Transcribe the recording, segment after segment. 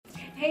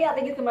Hey y'all,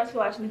 thank you so much for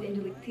watching Miss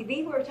Angelique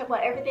TV, where we talk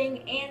about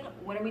everything, and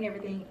when I mean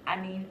everything,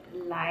 I mean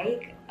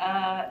like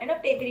an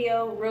update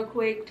video real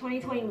quick.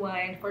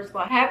 2021, first of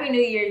all, happy new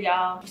year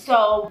y'all.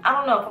 So I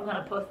don't know if I'm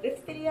gonna post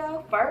this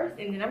video first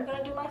and then I'm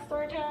gonna do my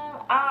story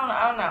time.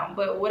 I don't know,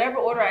 but whatever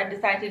order I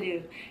decide to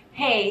do.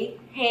 Hey,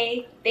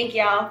 thank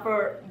y'all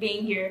for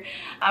being here.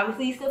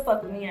 Obviously you still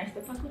fuck with me and I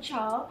still fuck with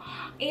y'all,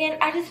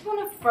 and I just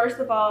want to first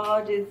of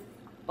all just,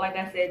 like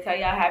I said, tell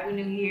y'all happy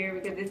new year,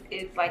 because this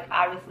is like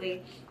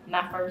obviously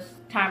my first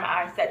time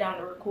I sat down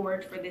to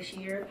record for this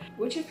year,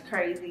 which is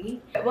crazy.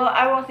 Well,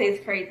 I won't say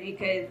it's crazy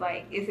because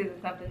like this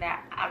isn't something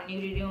that I'm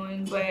new to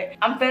doing, but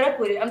I'm fed up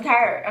with it. I'm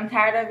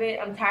tired of it.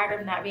 I'm tired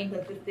of not being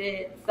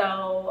consistent.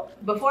 So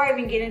before I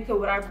even get into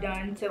what I've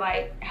done to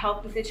like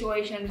help the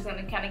situation, I'm just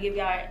gonna kind of give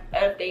y'all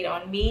an update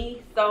on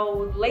me.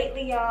 So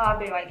lately y'all, I've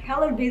been like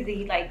hella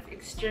busy, like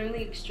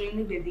extremely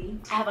busy.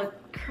 I have a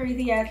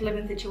crazy ass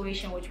living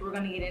situation which we're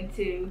gonna get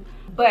into,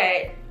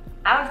 but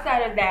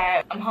outside of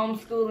that, I'm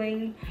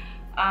homeschooling.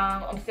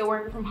 I'm still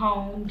working from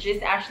home.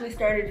 Just actually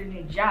started a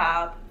new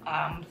job.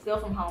 Still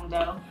from home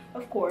though,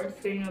 of course,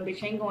 because you know,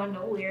 bitch ain't going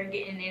nowhere.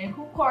 Getting in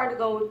who car to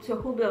go to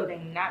who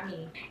building, not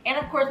me. And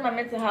of course, my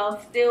mental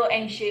health still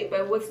ain't shit,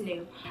 but what's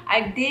new?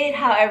 I did,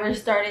 however,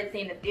 started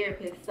seeing a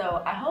therapist,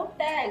 so I hope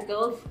that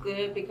goes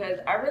good because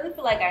I really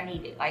feel like I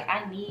need it. Like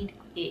I need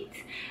it.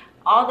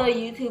 Although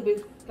YouTube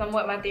is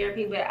somewhat my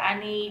therapy, but I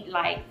need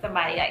like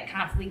somebody like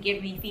constantly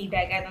give me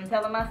feedback as I'm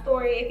telling my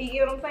story, if you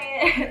get what I'm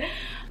saying.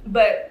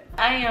 But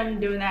I am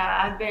doing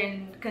that. I've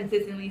been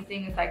consistently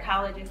seeing a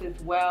psychologist as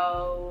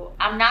well.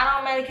 I'm not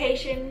on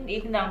medication,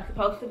 even though I'm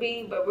supposed to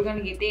be, but we're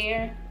gonna get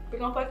there. We're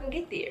gonna fucking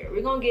get there.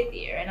 We're gonna get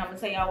there, and I'm gonna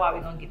tell y'all why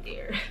we're gonna get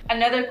there.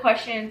 Another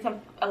question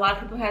a lot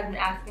of people have been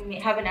asking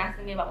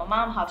me about my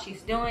mom, how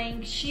she's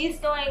doing. She's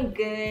doing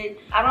good.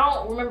 I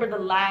don't remember the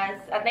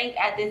last, I think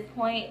at this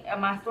point of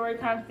my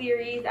storytime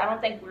series, I don't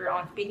think we're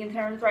on speaking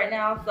terms right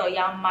now, so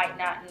y'all might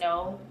not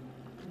know.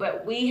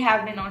 But we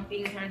have been on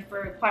speaking terms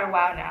for quite a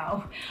while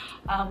now.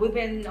 We've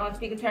been on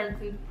speaking terms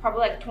since probably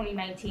like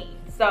 2019.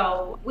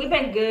 So we've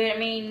been good. I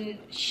mean,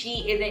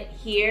 she isn't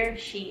here.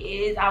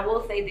 She is. I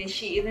will say this,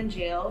 she is in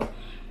jail.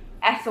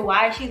 As to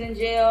why she's in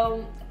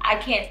jail, I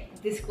can't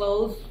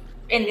disclose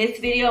in this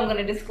video. I'm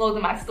gonna disclose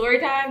in my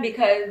story time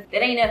because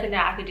that ain't nothing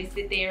that I could just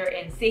sit there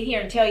and sit here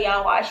and tell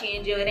y'all why she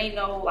in jail. It ain't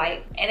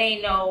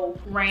no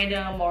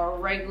random or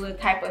regular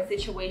type of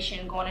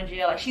situation going to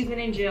jail. Like, she's been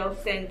in jail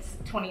since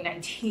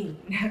 2019.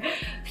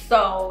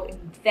 So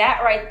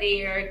that right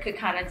there could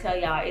kind of tell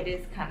y'all it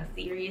is kind of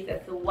serious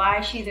as to why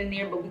she's in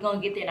there, but we're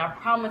gonna get there. And I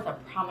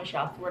promise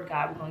y'all, swear to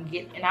God, we're gonna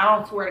get, and I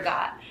don't swear to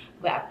God,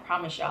 but I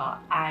promise y'all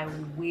I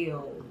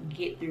will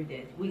get through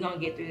this. We're gonna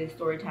get through this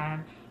story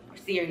time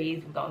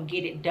series. We're gonna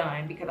get it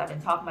done because I've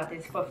been talking about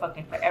this for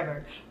fucking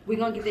forever. We're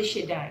gonna get this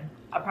shit done.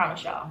 I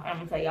promise y'all. And I'm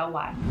gonna tell y'all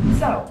why.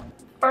 So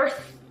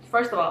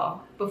first of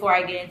all, before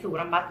I get into what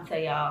I'm about to tell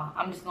y'all,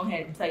 I'm just gonna go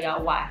ahead and tell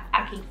y'all why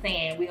I keep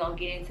saying we're gonna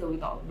get into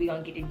it, we're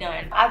gonna get it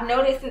done. I've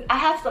noticed I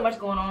have so much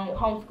going on,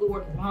 homeschool,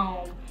 work from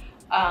home,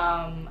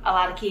 a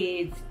lot of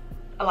kids,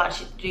 a lot of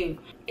shit to do.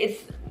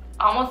 It's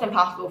almost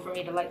impossible for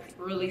me to like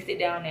really sit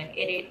down and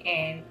edit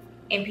and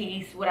in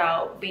peace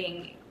without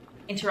being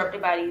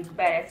interrupted by these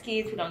badass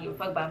kids who don't give a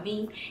fuck about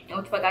me and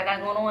what the fuck I got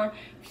going on.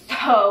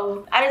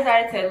 So I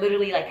decided to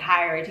literally like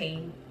hire a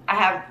team. I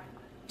have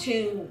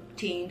 2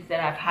 teams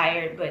that I've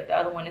hired, but the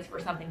other one is for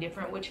something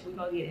different, which we're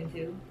gonna get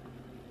into.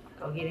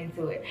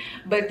 It.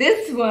 But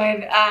this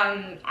one,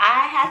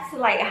 I had to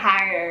like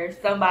hire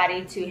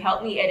somebody to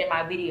help me edit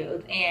my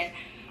videos. And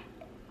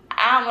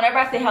whenever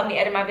I say help me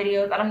edit my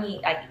videos, I don't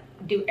mean like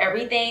do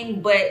everything,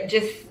 but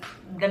just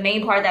the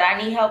main part that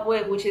I need help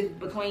with, which is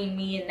between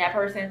me and that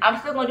person. I'm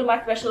still gonna do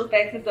my special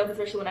effects and stuff,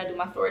 especially when I do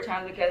my story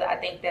times, because I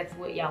think that's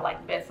what y'all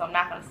like best, so I'm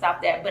not gonna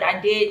stop that. But I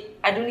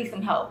do need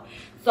some help.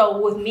 So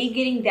with me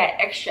getting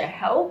that extra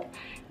help,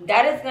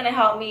 that is gonna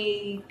help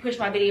me push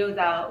my videos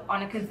out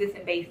on a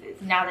consistent basis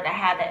now that I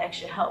have that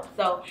extra help.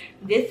 So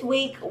this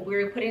week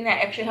we're putting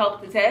that extra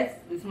help to test.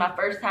 This is my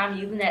first time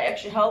using that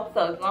extra help,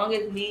 so as long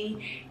as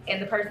me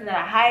and the person that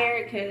I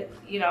hired could,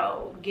 you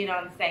know, get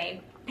on the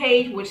same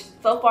page, which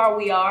so far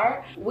we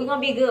are, we're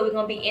gonna be good. We're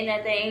gonna be in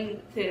that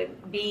thing to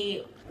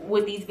be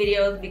with these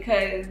videos,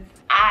 because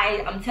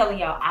I'm telling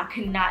y'all, I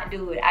could not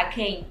do it. I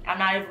can't. I'm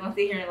not even gonna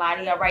sit here and lie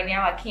to y'all right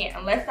now. I can't,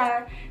 unless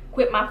I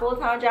quit my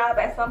full-time job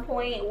at some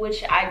point,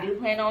 which I do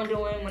plan on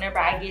doing whenever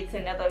I get to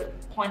another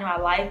point in my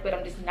life, but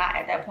I'm just not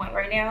at that point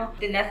right now.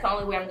 Then that's the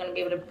only way I'm gonna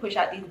be able to push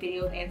out these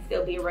videos and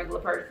still be a regular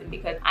person,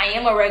 because I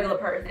am a regular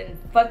person.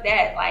 Fuck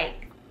that,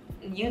 like,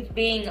 you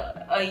being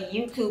a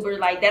YouTuber,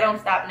 like that don't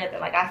stop nothing.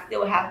 Like, I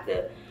still have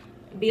to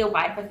be a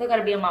wife, I still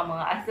gotta be a mama,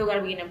 I still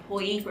gotta be an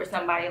employee for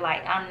somebody.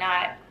 Like, I'm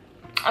not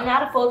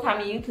a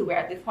full-time YouTuber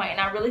at this point, and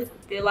I really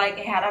feel like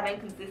had I been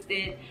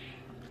consistent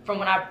from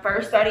when I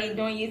first started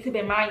doing YouTube,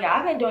 and mind y'all,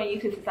 I've been doing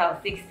YouTube since I was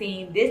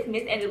 16. This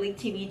Miss Angelique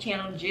TV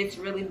channel just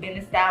really been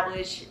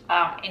established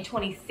in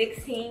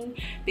 2016,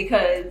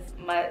 because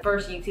my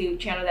first YouTube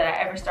channel that I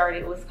ever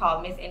started was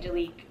called Miss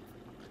Angelique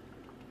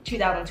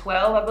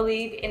 2012, I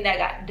believe, and that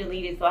got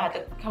deleted, so I had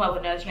to come up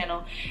with another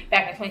channel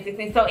back in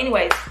 2016. So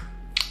anyways,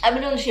 I've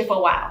been doing this shit for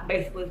a while,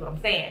 basically is what I'm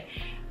saying.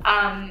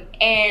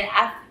 And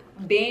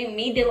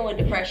me dealing with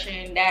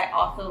depression, that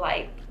also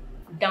like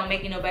don't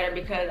make it no better,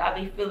 because I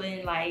be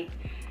feeling like,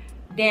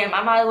 damn,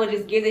 I might as well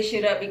just give this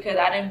shit up because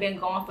I done been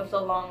gone for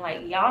so long.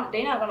 Like, y'all,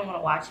 they not gonna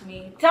wanna watch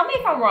me. Tell me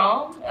if I'm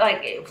wrong.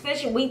 Like,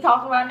 since we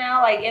talking about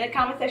now, like in the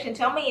comment section,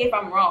 tell me if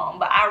I'm wrong.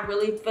 But I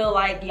really feel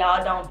like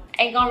y'all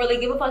ain't gonna really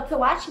give a fuck to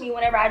watch me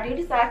whenever I do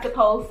decide to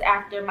post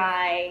after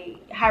my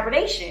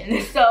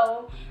hibernation.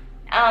 So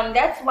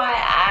that's why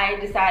I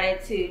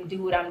decided to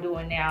do what I'm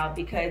doing now,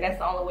 because that's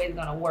the only way it's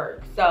gonna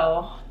work.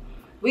 So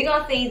we're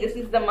gonna see. This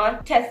is the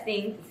month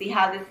testing to see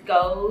how this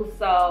goes.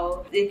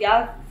 So if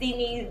y'all see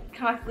me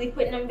constantly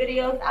putting them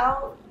videos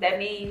out, that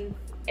means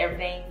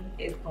everything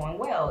is going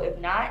well. If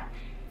not,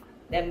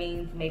 that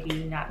means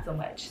maybe not so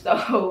much.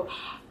 So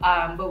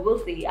but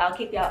we'll see. I'll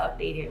keep y'all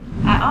updated.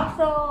 I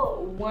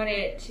also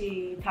wanted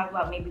to talk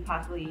about maybe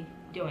possibly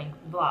doing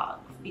vlogs,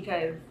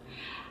 because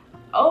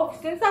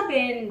since I've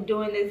been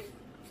doing this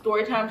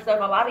storytime stuff,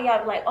 a lot of y'all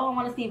be like, oh, I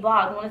want to see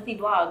vlogs, I want to see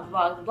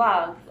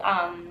vlogs.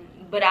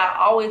 But I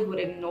always would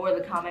ignore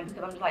the comment,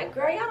 because I'm just like,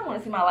 girl, y'all don't want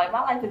to see my life.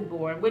 My life is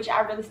boring, which I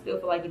really still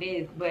feel like it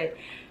is. But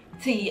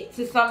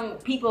to some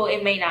people,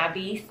 it may not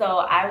be. So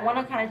I want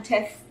to kind of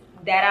test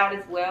that out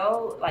as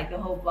well, like the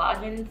whole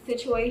vlogging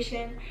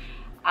situation.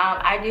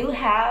 I do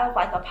have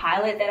like a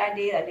pilot that I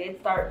did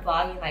start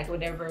vlogging like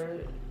whenever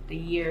the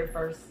year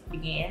first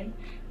began.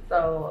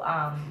 So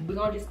we're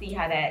gonna just see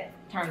how that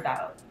turns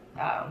out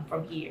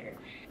from here,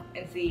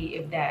 and see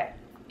if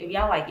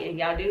y'all like it. If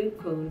y'all do,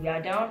 cool. If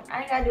y'all don't,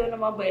 I ain't gotta do it no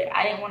more. But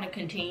I didn't want to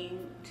continue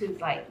to,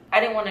 like, I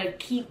didn't want to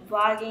keep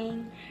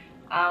vlogging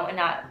and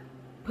not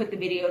put the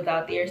videos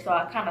out there, so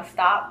I kind of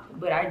stopped.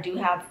 But I do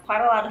have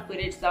quite a lot of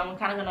footage, so I'm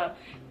kind of gonna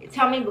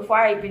tell me before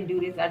I even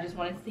do this. I just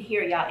wanted to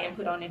hear y'all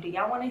input on it. Do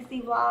y'all want to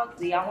see vlogs?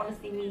 Do y'all want to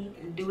see me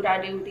do what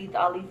I do with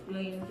all these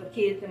millions of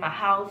kids in my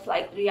house?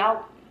 Like, do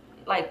y'all,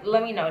 like,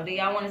 let me know. Do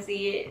y'all want to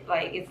see it?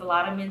 Like, it's a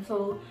lot of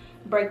mental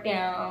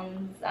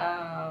breakdowns,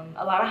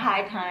 a lot of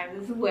high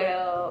times as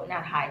well.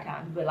 Not high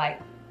times, but like,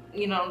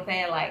 you know what I'm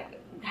saying, like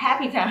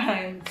happy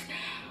times.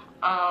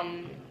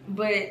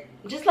 But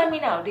just let me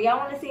know. Do y'all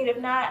want to see it? If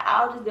not,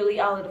 I'll just delete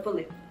all of the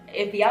footage.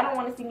 If y'all don't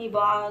want to see me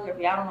vlog, or if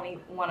y'all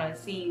don't want to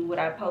see what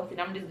I posted,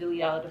 I'm just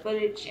delete all of the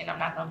footage and I'm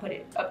not gonna put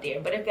it up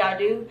there. But if y'all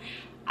do,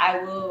 I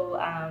will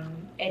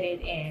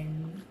edit and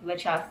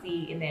let y'all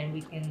see, and then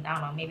we can, I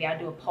don't know, maybe I'll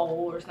do a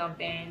poll or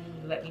something.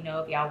 Let me know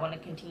if y'all want to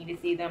continue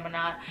to see them or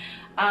not.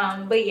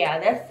 But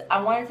yeah,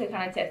 I wanted to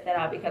kind of test that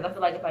out, because I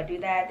feel like if I do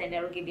that, then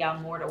it'll give y'all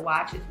more to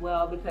watch as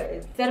well.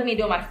 Because instead of me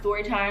doing my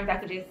story times, I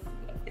could just,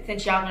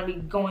 since y'all gonna be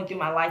going through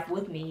my life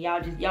with me,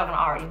 y'all gonna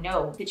already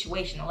know the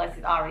situation, unless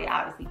it's already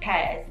obviously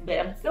passed. But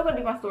I'm still gonna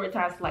do my story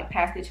times for like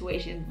past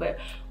situations. But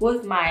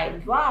with my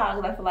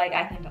vlogs, I feel like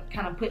I can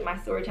kind of put my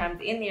story times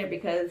in there,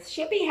 because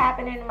shit be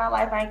happening in my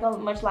life. I ain't gonna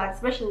much lie,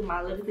 especially with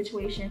my living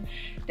situation.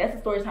 That's a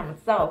story time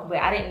itself. But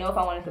I didn't know if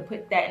I wanted to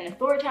put that in the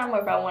story time, or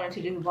if I wanted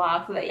to just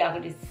vlog so that y'all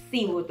could just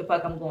see what the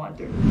fuck I'm going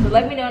through. So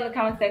let me know in the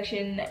comment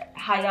section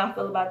how y'all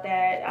feel about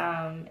that,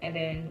 and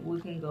then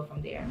we can go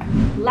from there.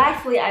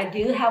 Lastly, I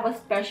do have a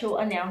special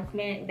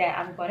announcement that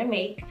I'm going to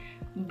make,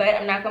 but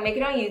I'm not going to make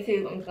it on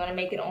YouTube. I'm going to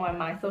make it on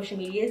my social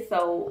media.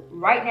 So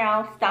right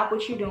now, stop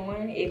what you're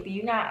doing. If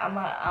you're not,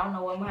 I don't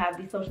know where I'm going to have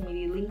these social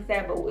media links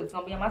at, but it's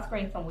going to be on my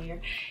screen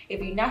somewhere.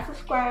 If you're not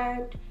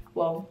subscribed,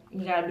 well,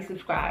 you gotta be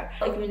subscribed.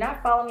 If you're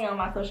not following me on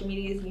my social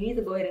medias, you need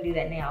to go ahead and do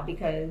that now,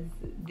 because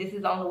this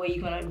is the only way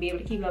you're gonna be able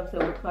to keep up to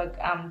what the fuck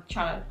I'm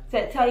trying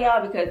to tell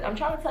y'all, because I'm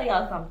trying to tell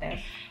y'all something,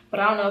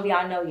 but I don't know if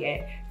y'all know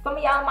yet. Some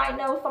of y'all might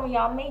know, some of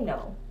y'all may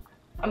know.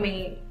 I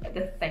mean, that's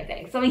the same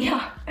thing. Some of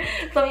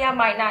y'all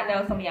might not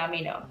know, some of y'all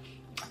may know.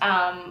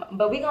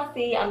 But we're gonna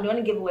see. I'm doing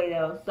a giveaway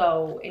though,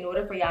 so in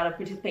order for y'all to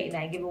participate in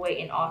that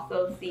giveaway and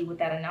also see what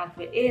that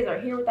announcement is, or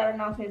hear what that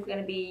announcement is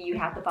gonna be, you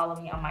have to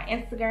follow me on my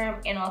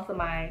Instagram and also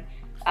my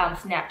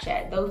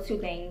Snapchat. Those two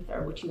things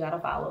are what you gotta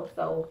follow,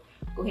 so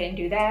go ahead and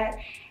do that.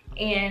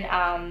 And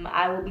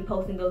I will be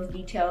posting those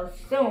details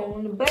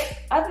soon. But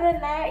other than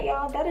that,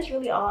 y'all, that is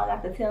really all I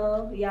have to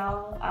tell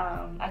y'all.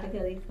 I can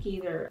tell these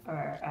kids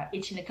are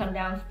itching to come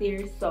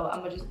downstairs, so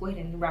I'm gonna just go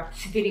ahead and wrap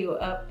this video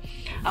up.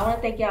 I want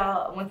to thank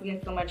y'all once again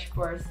so much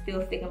for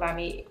still sticking by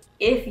me.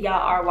 If y'all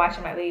are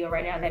watching my video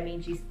right now, that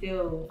means you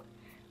still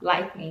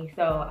like me,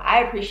 so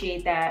I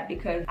appreciate that,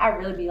 because I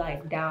really be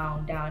like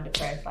down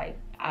depressed. Like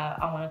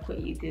I want to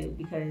quit YouTube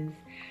because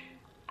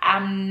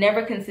I'm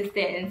never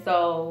consistent, and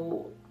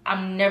so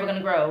I'm never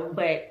gonna grow.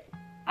 But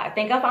I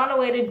think I found a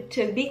way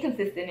to be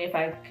consistent. If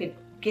I could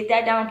get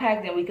that down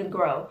packed, then we can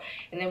grow,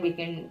 and then we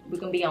can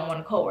be on one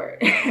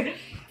accord.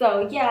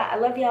 So yeah, I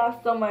love y'all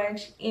so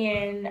much,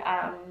 and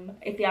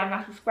if y'all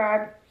not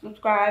subscribed,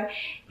 subscribe,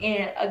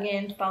 and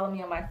again, follow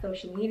me on my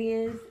social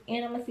medias,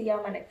 and I'm gonna see y'all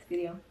in my next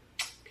video.